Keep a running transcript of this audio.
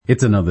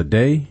It's another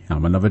day.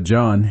 I'm another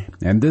John,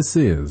 and this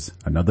is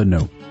Another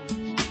Note.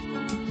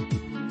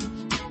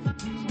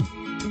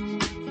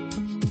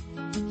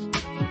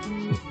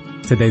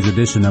 Today's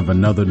edition of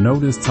Another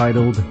Note is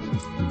titled,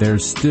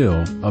 There's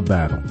Still a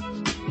Battle.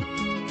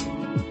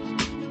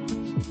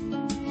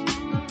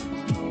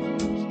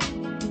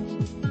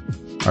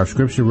 Our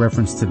scripture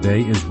reference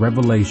today is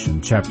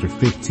Revelation chapter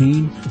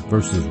 15,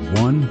 verses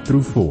 1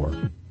 through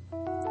 4.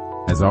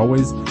 As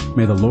always,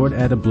 may the Lord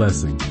add a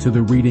blessing to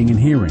the reading and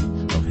hearing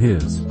of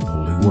His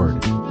holy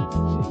word.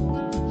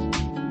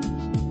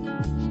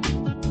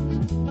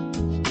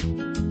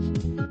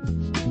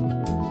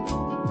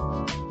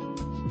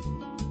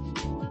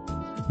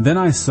 Then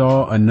I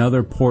saw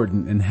another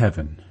portent in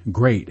heaven,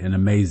 great and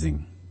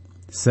amazing,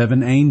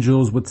 7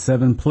 angels with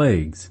 7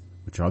 plagues,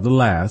 which are the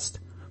last,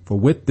 for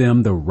with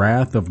them the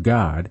wrath of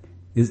God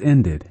is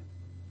ended.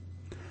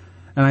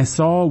 And I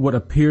saw what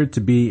appeared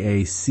to be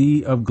a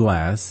sea of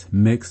glass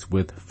mixed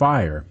with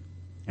fire,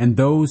 and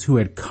those who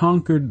had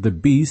conquered the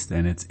beast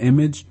and its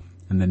image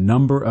and the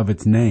number of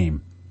its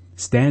name,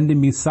 standing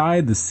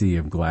beside the sea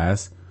of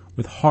glass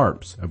with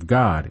harps of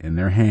God in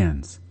their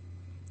hands.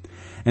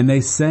 And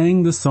they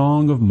sang the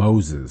song of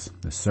Moses,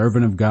 the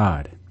servant of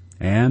God,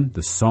 and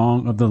the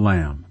song of the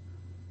Lamb.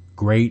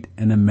 Great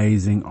and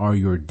amazing are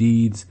your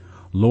deeds,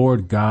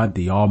 Lord God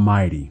the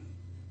Almighty.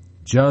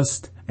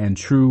 Just and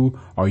true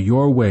are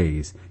your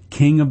ways,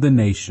 King of the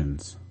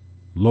nations.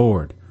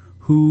 Lord,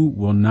 who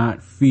will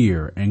not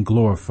fear and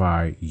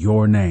glorify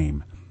your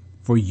name?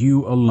 For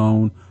you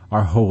alone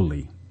are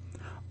holy.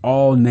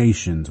 All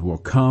nations will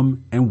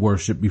come and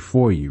worship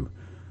before you,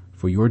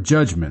 for your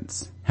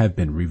judgments have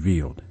been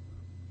revealed.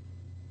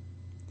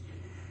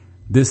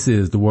 This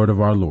is the word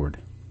of our Lord.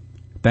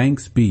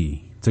 Thanks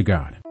be to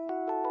God.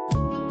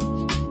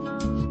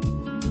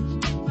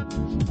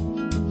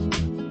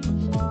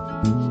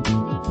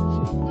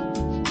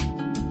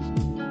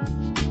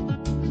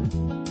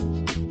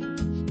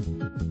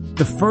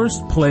 The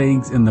first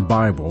plagues in the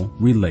Bible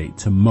relate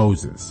to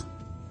Moses.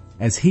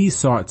 As he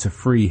sought to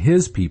free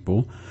his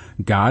people,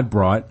 God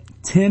brought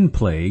 10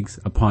 plagues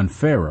upon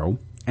Pharaoh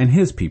and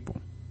his people.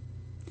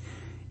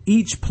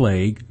 Each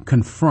plague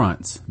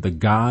confronts the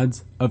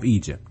gods of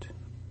Egypt.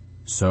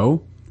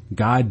 So,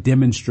 God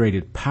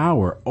demonstrated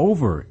power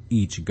over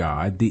each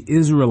god the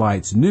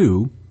Israelites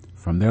knew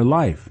from their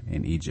life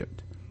in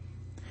Egypt.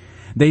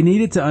 They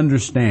needed to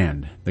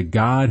understand the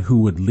God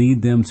who would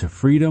lead them to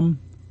freedom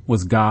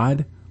was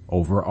God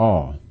over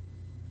all.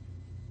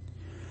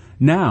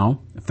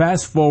 Now,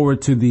 fast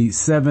forward to the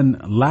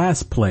 7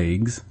 last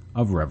plagues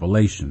of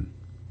Revelation.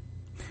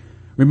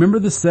 Remember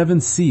the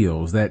 7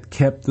 seals that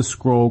kept the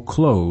scroll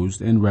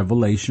closed in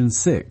Revelation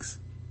 6.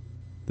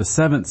 The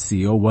 7th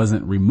seal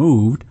wasn't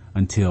removed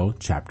until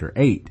chapter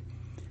 8.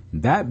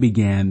 That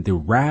began the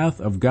wrath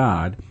of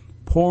God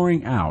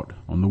pouring out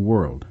on the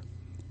world.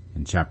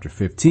 In chapter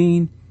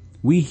 15,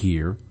 we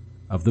hear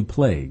of the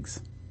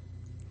plagues.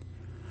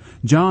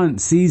 John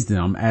sees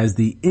them as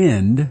the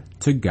end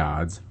to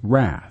God's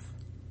wrath.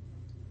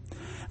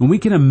 And we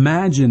can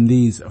imagine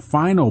these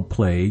final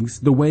plagues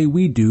the way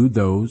we do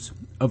those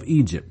of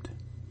Egypt.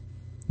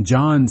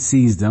 John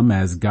sees them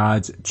as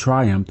God's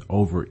triumph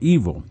over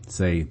evil,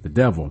 say the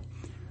devil.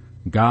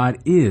 God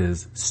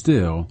is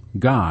still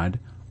God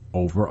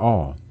over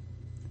all.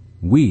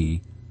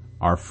 We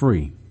are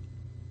free.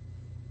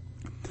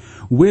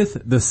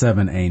 With the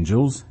 7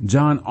 angels,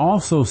 John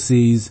also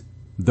sees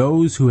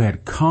those who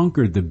had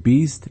conquered the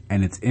beast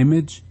and its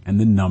image and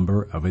the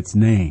number of its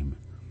name.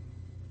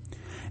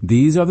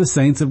 These are the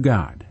saints of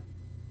God.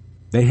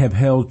 They have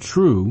held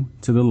true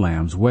to the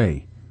Lamb's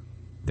way.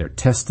 Their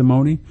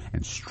testimony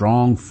and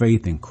strong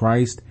faith in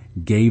Christ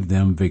gave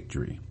them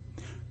victory.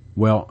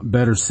 Well,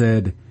 better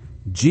said,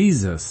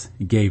 Jesus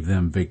gave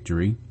them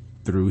victory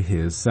through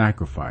his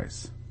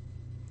sacrifice.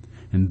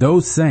 And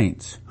those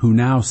saints who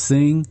now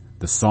sing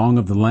the song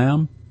of the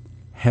Lamb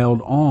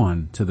held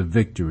on to the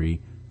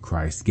victory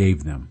Christ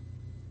gave them.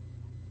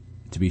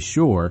 To be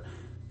sure,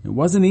 it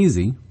wasn't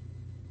easy.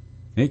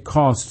 It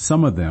cost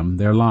some of them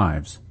their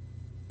lives.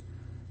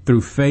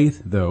 Through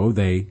faith, though,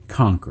 they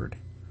conquered.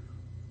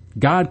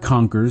 God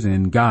conquers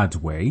in God's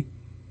way.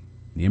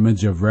 The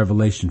image of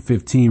Revelation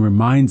 15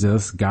 reminds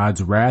us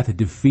God's wrath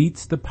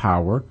defeats the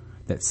power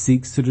that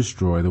seeks to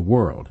destroy the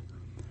world.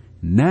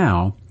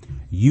 Now,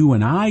 you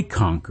and I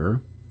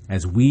conquer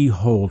as we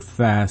hold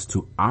fast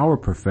to our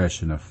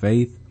profession of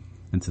faith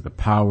and to the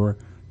power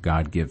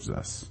God gives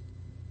us.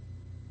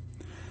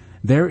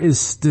 There is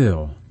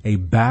still a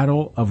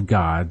battle of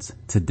gods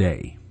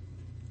today.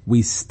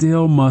 We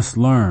still must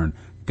learn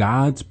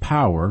God's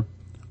power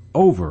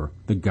over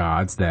the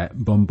gods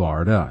that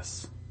bombard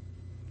us.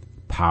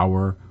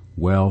 Power,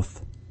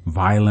 wealth,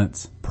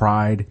 violence,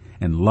 pride,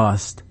 and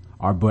lust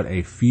are but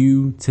a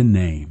few to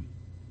name.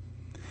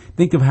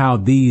 Think of how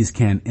these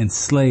can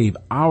enslave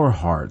our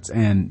hearts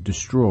and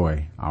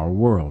destroy our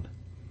world.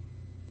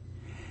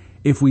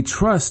 If we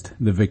trust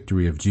the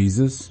victory of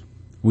Jesus,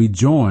 we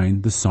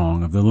join the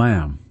song of the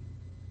Lamb.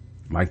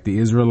 Like the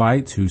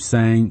Israelites who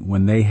sang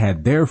when they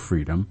had their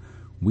freedom,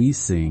 we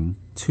sing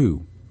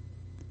 2.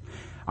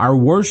 Our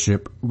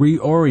worship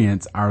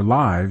reorients our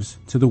lives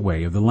to the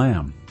way of the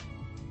Lamb.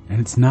 And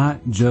it's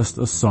not just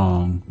a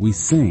song we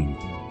sing.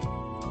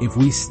 If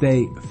we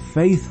stay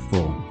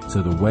faithful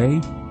to the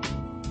way,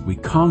 we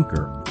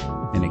conquer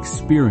and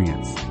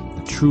experience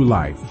the true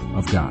life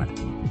of God.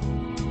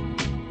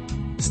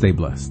 Stay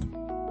blessed.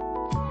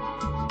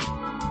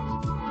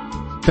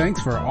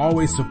 Thanks for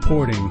always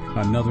supporting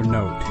Another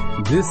Note.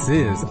 This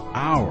is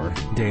our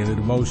daily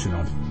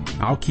devotional.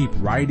 I'll keep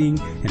writing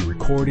and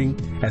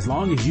recording as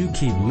long as you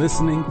keep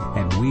listening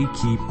and we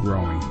keep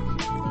growing.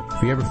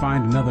 If you ever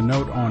find Another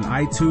Note on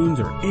iTunes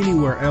or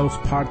anywhere else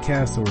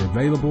podcasts are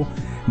available,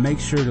 make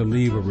sure to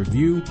leave a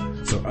review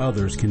so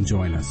others can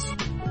join us.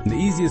 And the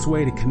easiest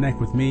way to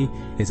connect with me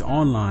is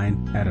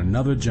online at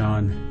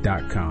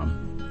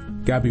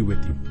anotherjohn.com. God be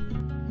with you.